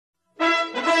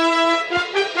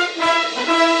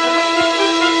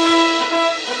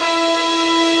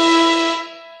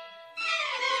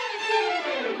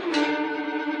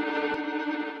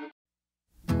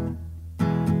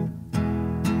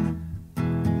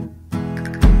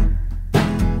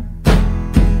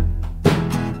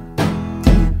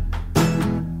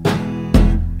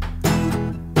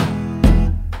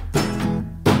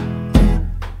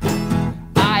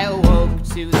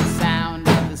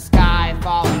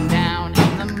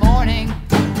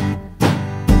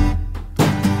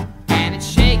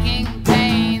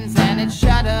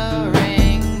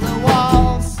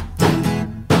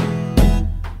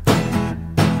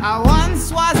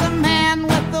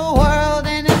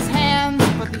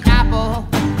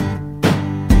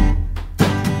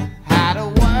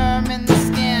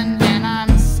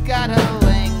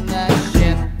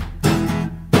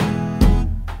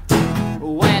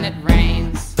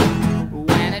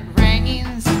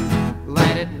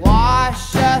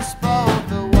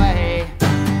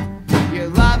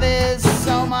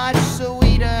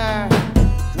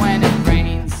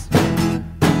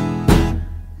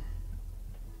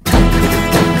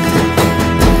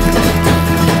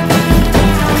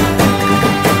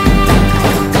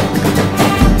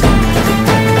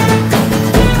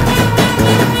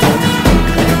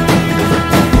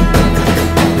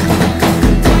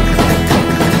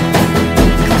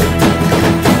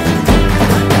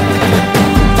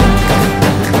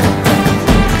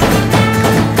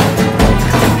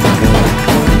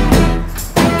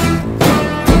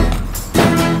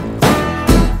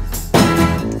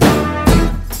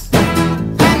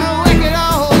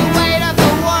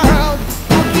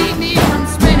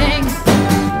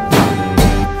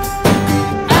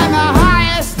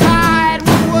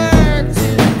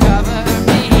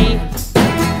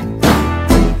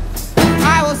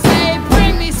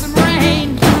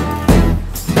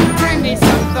me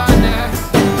some thunder.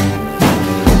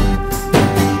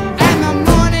 And the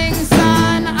morning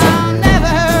sun I'll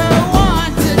never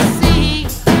want to see.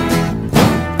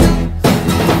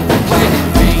 When it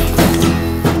rains,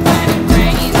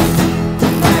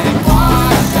 let it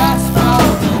wash us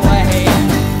both away.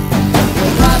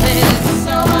 Your love is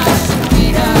so much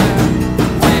sweeter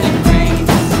when it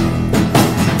rains.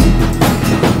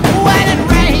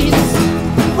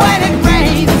 When it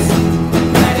rains,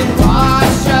 let it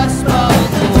wash us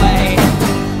both away.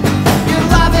 Your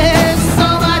love is so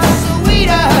much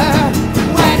sweeter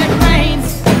when it rains.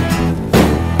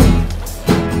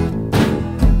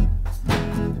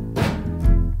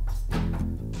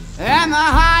 And the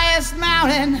highest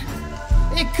mountain,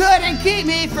 it couldn't keep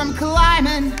me from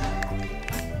climbing.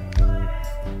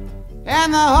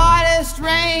 And the hardest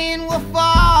rain will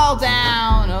fall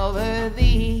down over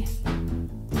thee.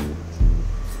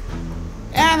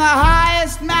 And the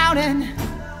highest mountain,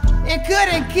 it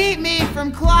couldn't keep me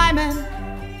from climbing.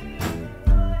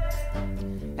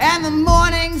 And the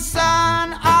morning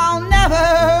sun I'll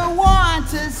never want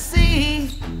to see.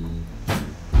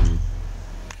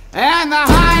 And the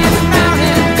highest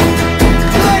mountain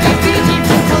couldn't keep me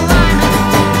from climbing.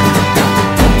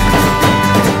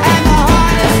 And the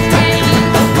hardest rain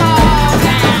will fall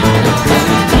down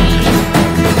over me.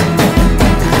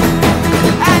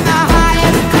 And the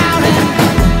highest mountain,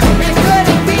 it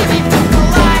couldn't keep me from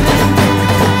climbing.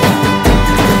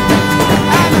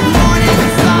 And the morning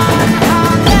sun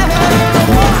I'll never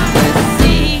want to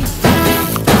see.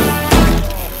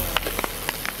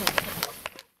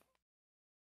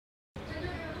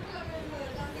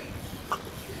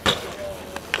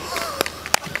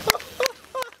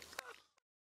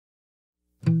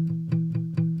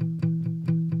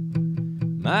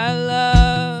 My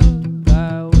love,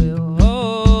 I will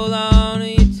hold on to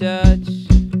your touch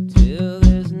till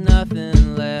there's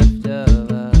nothing left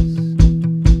of us.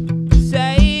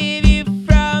 Save you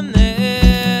from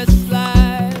this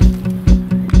life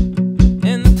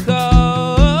in the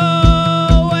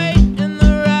cold weight and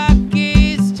the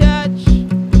Rockies touch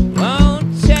won't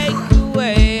take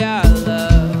away our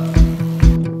love.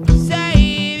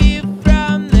 Save you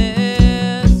from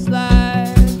this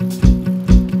life.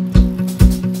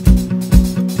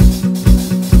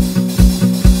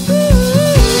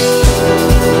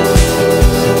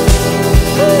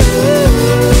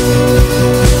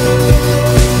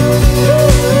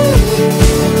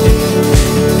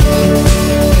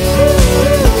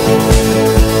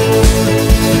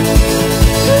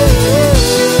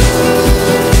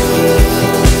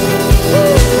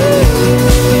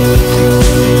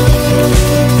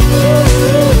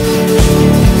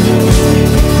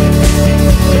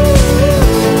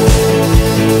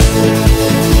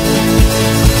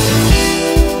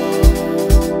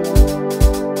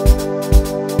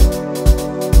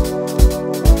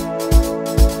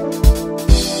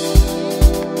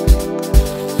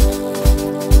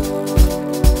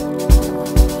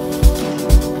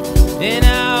 And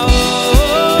I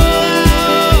hold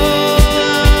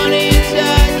on to your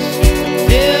touch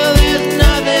till there's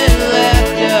nothing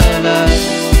left of us.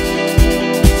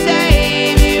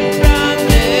 Save you from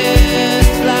this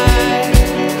life.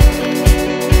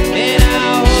 And I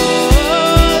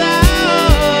hold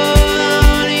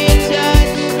on to your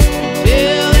touch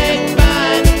till they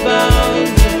find the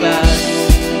bones of us.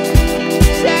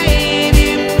 Save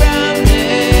you from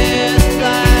this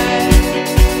life.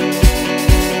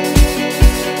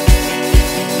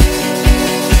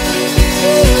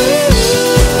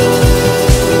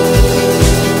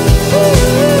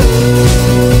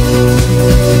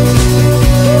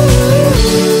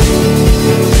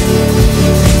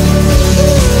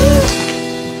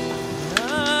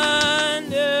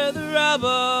 Under the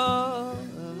rubble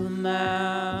of the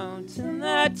mountain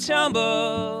that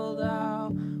tumbled,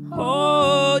 I'll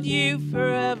hold you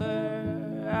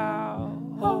forever. I'll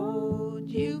hold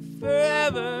you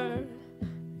forever.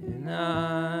 And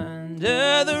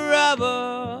under the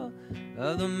rubble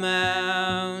of the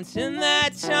mountain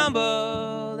that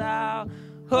tumbled,